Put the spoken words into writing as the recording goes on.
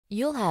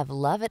You'll have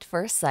love at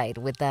first sight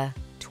with the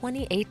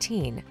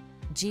 2018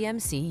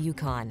 GMC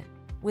Yukon.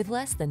 With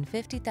less than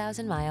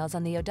 50,000 miles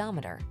on the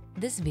odometer,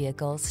 this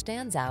vehicle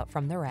stands out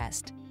from the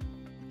rest.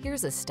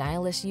 Here's a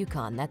stylish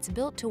Yukon that's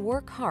built to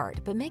work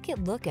hard but make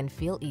it look and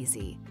feel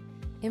easy.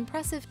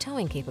 Impressive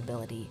towing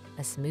capability,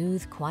 a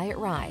smooth, quiet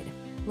ride,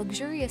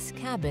 luxurious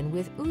cabin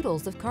with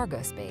oodles of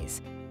cargo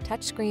space,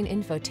 touchscreen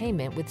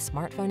infotainment with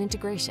smartphone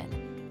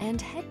integration, and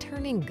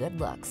head-turning good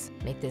looks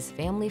make this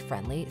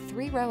family-friendly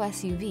three-row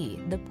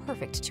SUV the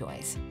perfect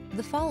choice.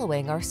 The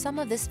following are some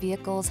of this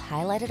vehicle's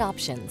highlighted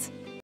options: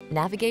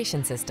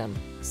 navigation system,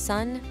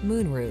 sun,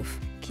 moonroof,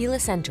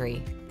 keyless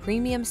entry,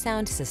 premium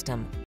sound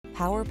system,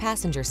 power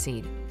passenger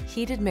seat,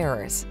 heated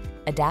mirrors,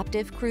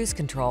 adaptive cruise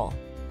control,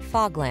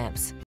 fog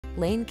lamps,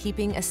 lane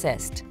keeping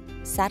assist,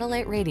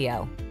 satellite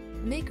radio.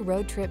 Make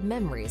road trip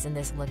memories in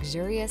this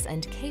luxurious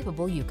and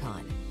capable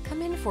Yukon.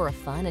 Come in for a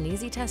fun and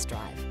easy test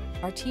drive.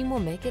 Our team will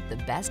make it the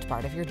best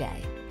part of your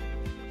day.